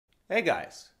Hey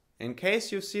guys, in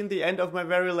case you've seen the end of my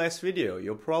very last video,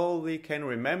 you probably can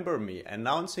remember me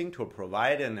announcing to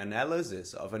provide an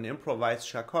analysis of an improvised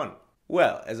chaconne.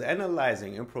 Well, as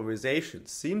analyzing improvisation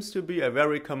seems to be a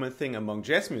very common thing among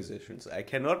jazz musicians, I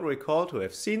cannot recall to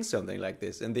have seen something like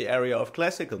this in the area of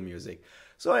classical music,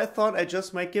 so I thought I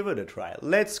just might give it a try.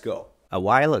 Let's go! A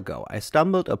while ago, I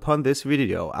stumbled upon this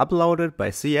video uploaded by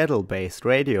Seattle-based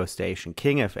radio station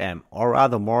King FM, or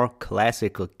rather more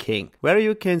Classical King, where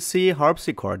you can see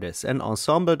harpsichordist and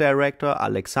ensemble director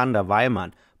Alexander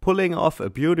Weimann pulling off a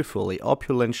beautifully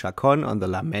opulent chaconne on the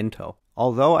lamento.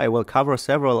 Although I will cover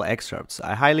several excerpts,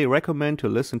 I highly recommend to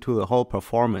listen to the whole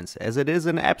performance, as it is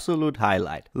an absolute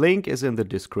highlight. Link is in the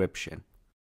description.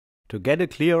 To get a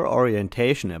clear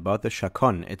orientation about the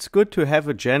chaconne, it's good to have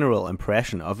a general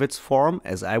impression of its form,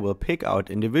 as I will pick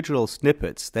out individual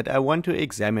snippets that I want to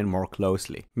examine more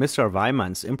closely. Mr.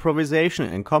 Weimann's improvisation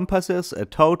encompasses a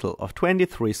total of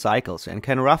 23 cycles and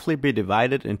can roughly be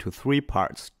divided into 3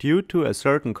 parts, due to a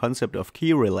certain concept of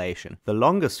key relation. The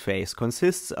longest phase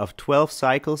consists of 12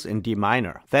 cycles in D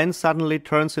minor, then suddenly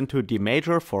turns into D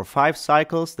major for 5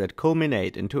 cycles that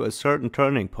culminate into a certain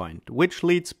turning point, which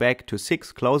leads back to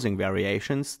 6 closing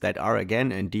variations that are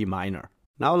again in D minor.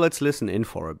 Now let's listen in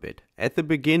for a bit. At the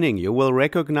beginning you will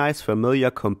recognize familiar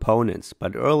components,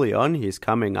 but early on he's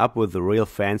coming up with the real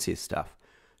fancy stuff.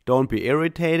 Don't be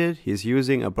irritated, he's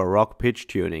using a baroque pitch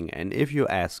tuning, and if you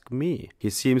ask me,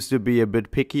 he seems to be a bit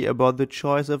picky about the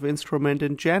choice of instrument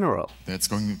in general. That's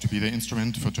going to be the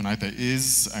instrument for tonight.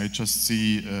 I just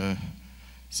see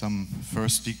some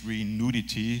first degree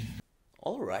nudity.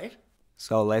 Alright.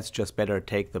 So let's just better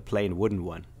take the plain wooden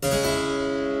one.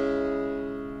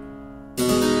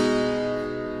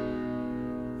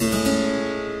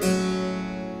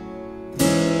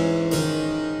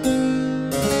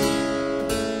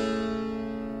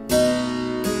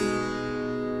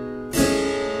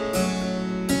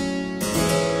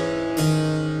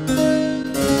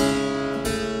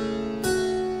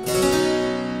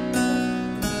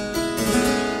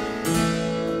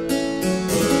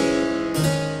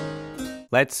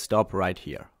 Let's stop right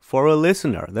here. For a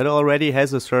listener that already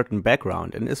has a certain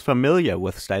background and is familiar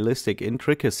with stylistic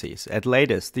intricacies, at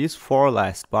latest these 4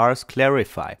 last bars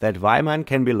clarify that Weimann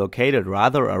can be located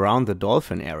rather around the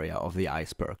dolphin area of the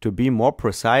iceberg. To be more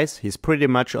precise, he's pretty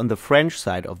much on the French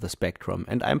side of the spectrum,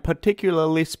 and I'm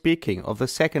particularly speaking of the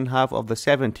second half of the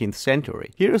 17th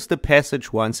century. Here's the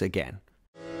passage once again.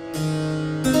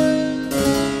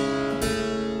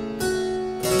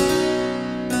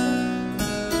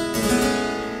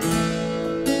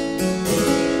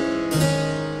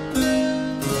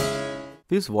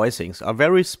 These voicings are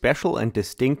very special and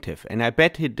distinctive, and I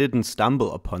bet he didn't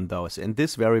stumble upon those in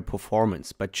this very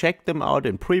performance, but checked them out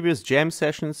in previous jam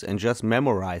sessions and just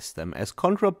memorized them as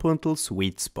contrapuntal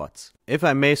sweet spots. If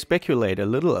I may speculate a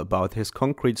little about his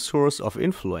concrete source of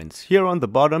influence, here on the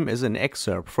bottom is an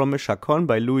excerpt from a chaconne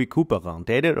by Louis Couperin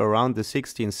dated around the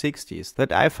 1660s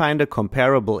that I find a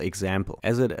comparable example,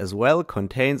 as it as well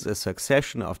contains a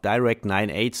succession of direct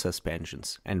 9/8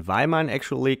 suspensions, and Weimann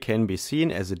actually can be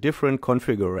seen as a different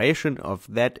configuration of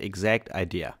that exact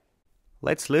idea.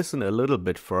 Let's listen a little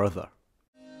bit further.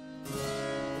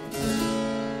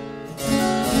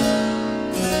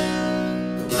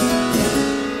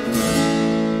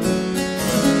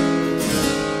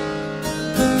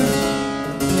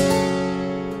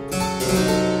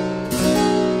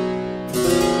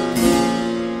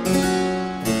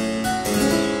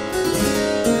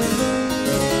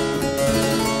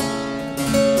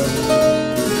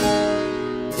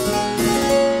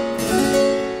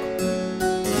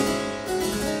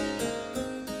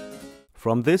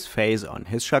 From this phase on,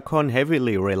 his chaconne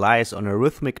heavily relies on a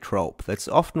rhythmic trope that's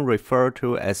often referred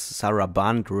to as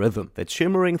saraband rhythm, that's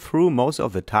shimmering through most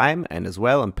of the time and as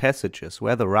well in passages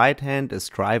where the right hand is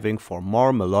striving for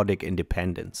more melodic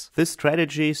independence. This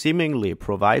strategy seemingly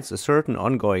provides a certain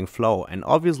ongoing flow and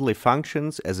obviously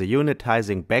functions as a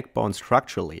unitizing backbone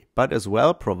structurally, but as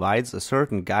well provides a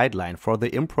certain guideline for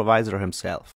the improviser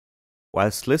himself.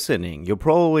 Whilst listening, you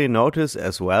probably notice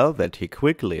as well that he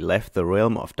quickly left the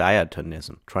realm of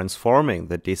diatonism. Transforming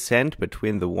the descent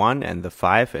between the 1 and the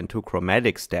 5 into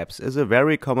chromatic steps is a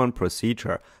very common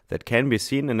procedure that can be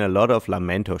seen in a lot of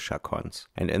lamento chaconnes.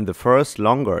 And in the first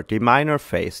longer D minor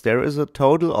phase there is a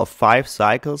total of 5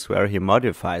 cycles where he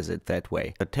modifies it that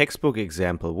way. The textbook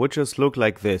example would just look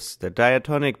like this. The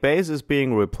diatonic bass is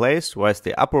being replaced whilst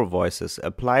the upper voices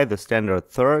apply the standard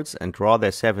thirds and draw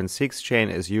their 7/6 chain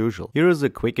as usual. Here is a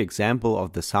quick example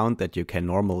of the sound that you can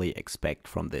normally expect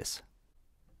from this.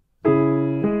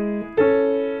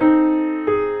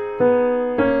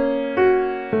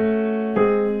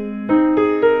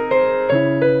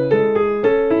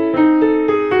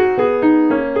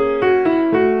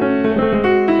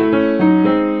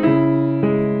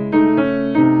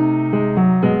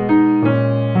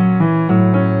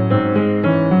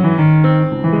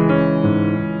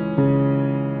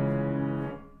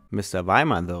 Mr.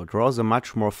 Weimann, though, draws a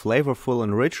much more flavorful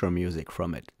and richer music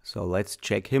from it, so let's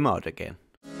check him out again.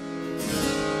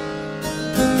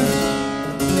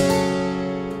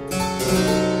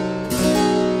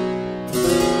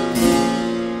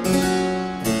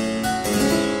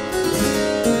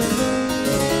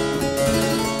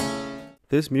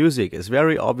 This music is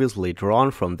very obviously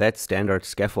drawn from that standard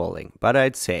scaffolding, but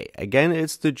I'd say, again,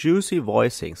 it's the juicy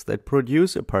voicings that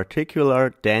produce a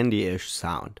particular dandy-ish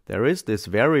sound. There is this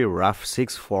very rough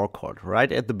 6/4 chord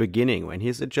right at the beginning when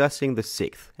he's adjusting the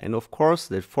 6th, and of course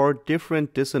the 4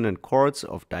 different dissonant chords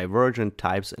of divergent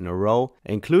types in a row,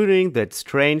 including that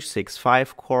strange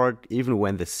 6/5 chord even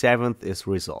when the 7th is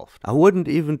resolved. I wouldn't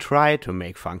even try to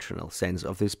make functional sense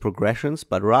of these progressions,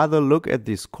 but rather look at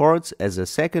these chords as a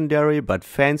secondary but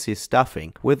fancy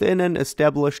stuffing within an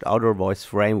established outer voice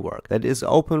framework that is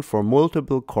open for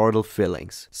multiple chordal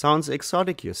fillings. Sounds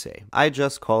exotic, you say? I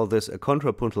just call this a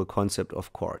contrapuntal concept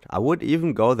of chord. I would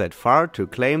even go that far to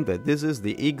claim that this is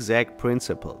the exact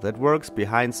principle that works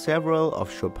behind several of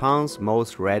Chopin's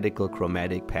most radical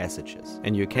chromatic passages.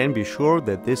 And you can be sure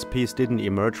that this piece didn't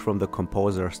emerge from the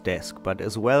composer's desk, but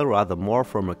as well rather more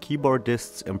from a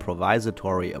keyboardist's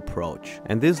improvisatory approach.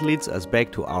 And this leads us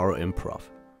back to our improv.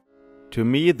 To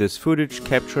me, this footage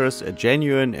captures a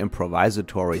genuine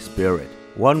improvisatory spirit.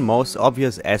 One most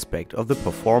obvious aspect of the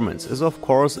performance is of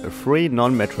course a free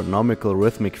non-metronomical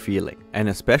rhythmic feeling, and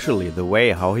especially the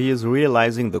way how he is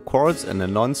realizing the chords in a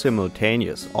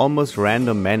non-simultaneous, almost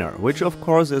random manner, which of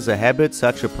course is a habit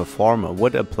such a performer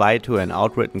would apply to an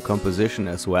outwritten composition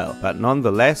as well, but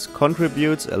nonetheless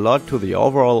contributes a lot to the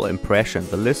overall impression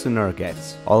the listener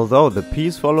gets. Although the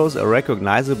piece follows a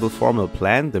recognizable formal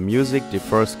plan, the music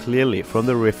differs clearly from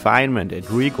the refinement and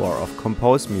rigor of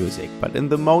composed music, but in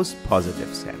the most positive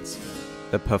sense.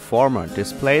 The performer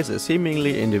displays a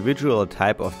seemingly individual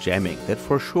type of jamming that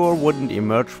for sure wouldn't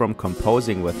emerge from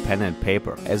composing with pen and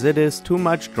paper, as it is too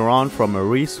much drawn from a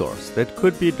resource that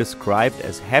could be described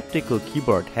as haptical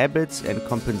keyboard habits and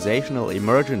compensational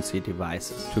emergency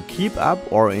devices to keep up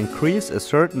or increase a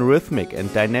certain rhythmic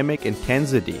and dynamic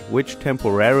intensity, which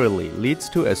temporarily leads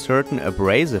to a certain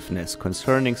abrasiveness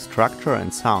concerning structure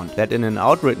and sound that in an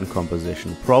outwritten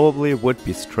composition probably would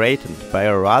be straightened by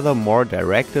a rather more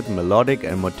directed melodic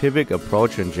and motivic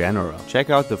approach in general. Check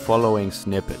out the following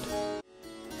snippet.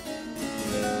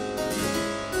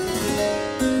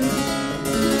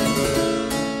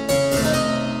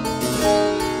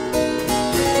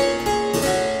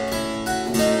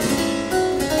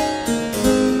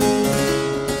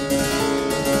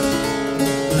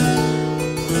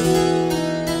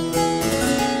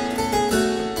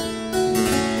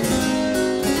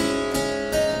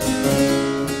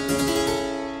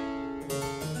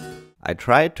 I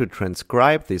tried to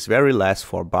transcribe these very last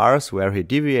 4 bars where he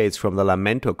deviates from the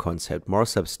lamento concept more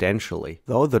substantially.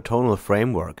 Though the tonal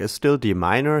framework is still D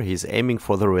minor, he's aiming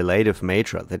for the relative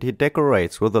major that he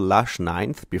decorates with a lush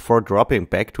 9th before dropping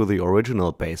back to the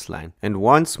original bass line. And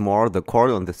once more the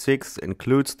chord on the 6th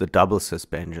includes the double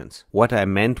suspensions. What I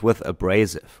meant with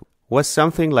abrasive was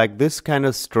something like this kind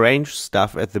of strange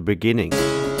stuff at the beginning.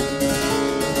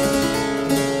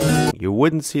 You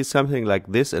wouldn't see something like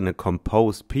this in a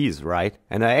composed piece, right?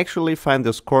 And I actually find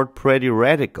this chord pretty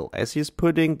radical, as he's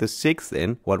putting the 6th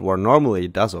in, what one normally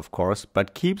does of course,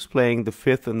 but keeps playing the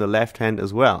 5th in the left hand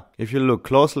as well. If you look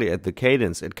closely at the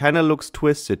cadence, it kinda looks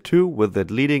twisted too, with that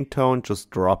leading tone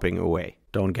just dropping away.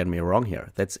 Don't get me wrong here,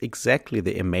 that's exactly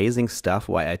the amazing stuff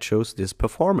why I chose this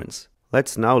performance.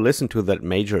 Let's now listen to that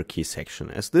major key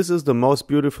section, as this is the most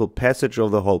beautiful passage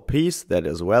of the whole piece that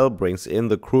as well brings in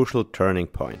the crucial turning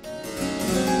point.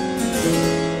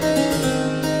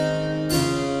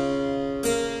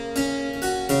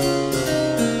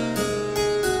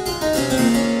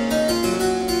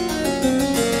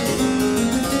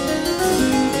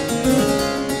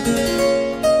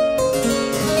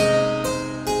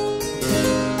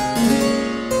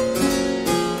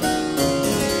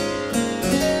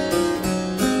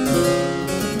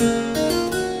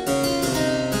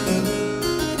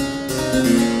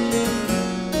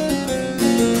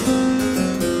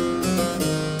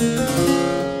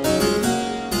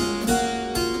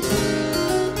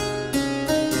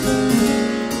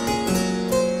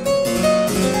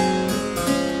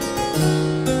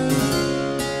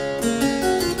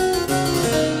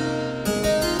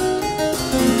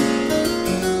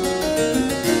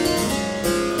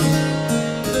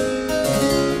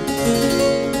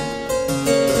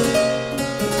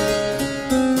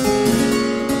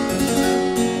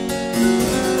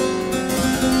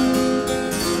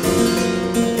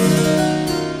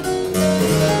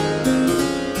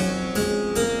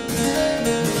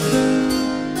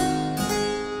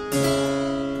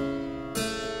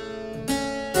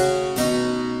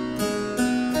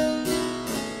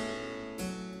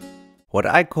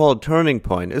 I call turning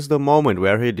point is the moment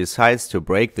where he decides to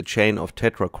break the chain of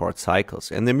tetrachord cycles,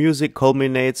 and the music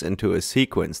culminates into a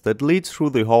sequence that leads through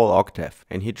the whole octave,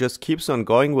 and he just keeps on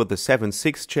going with the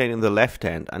 7/6 chain in the left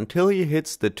hand until he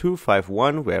hits the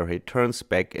 2/5/1 where he turns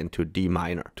back into D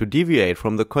minor. To deviate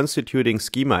from the constituting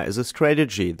schema is a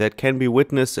strategy that can be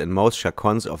witnessed in most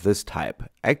chaconnes of this type.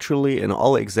 Actually, in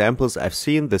all examples I've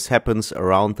seen, this happens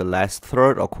around the last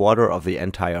third or quarter of the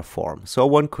entire form, so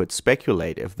one could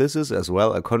speculate if this is as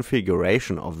well a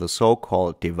configuration of the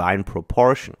so-called divine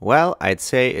proportion. Well, I'd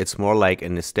say it's more like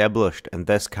an established and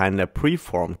thus kinda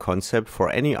preformed concept for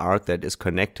any art that is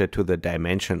connected to the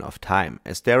dimension of time,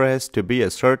 as there has to be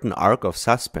a certain arc of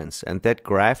suspense, and that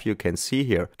graph you can see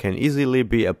here can easily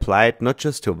be applied not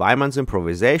just to Weimann's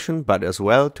improvisation, but as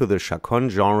well to the chaconne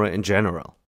genre in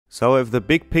general. So if the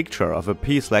big picture of a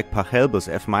piece like Pachelbel's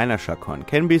F minor chaconne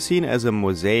can be seen as a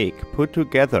mosaic put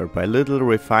together by little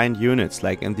refined units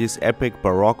like in these epic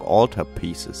baroque altar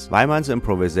pieces, Weimann's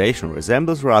improvisation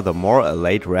resembles rather more a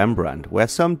late Rembrandt, where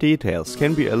some details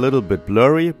can be a little bit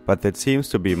blurry, but that seems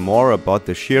to be more about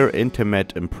the sheer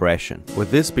intimate impression.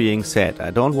 With this being said,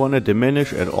 I don't want to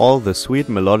diminish at all the sweet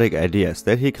melodic ideas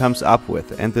that he comes up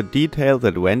with and the detail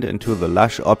that went into the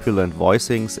lush opulent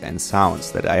voicings and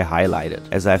sounds that I highlighted,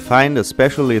 as I find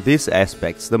especially these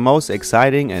aspects the most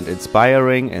exciting and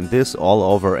inspiring in this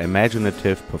all-over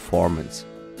imaginative performance.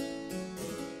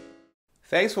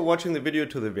 Thanks for watching the video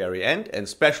to the very end, and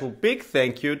special big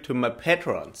thank you to my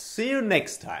patrons. See you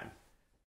next time!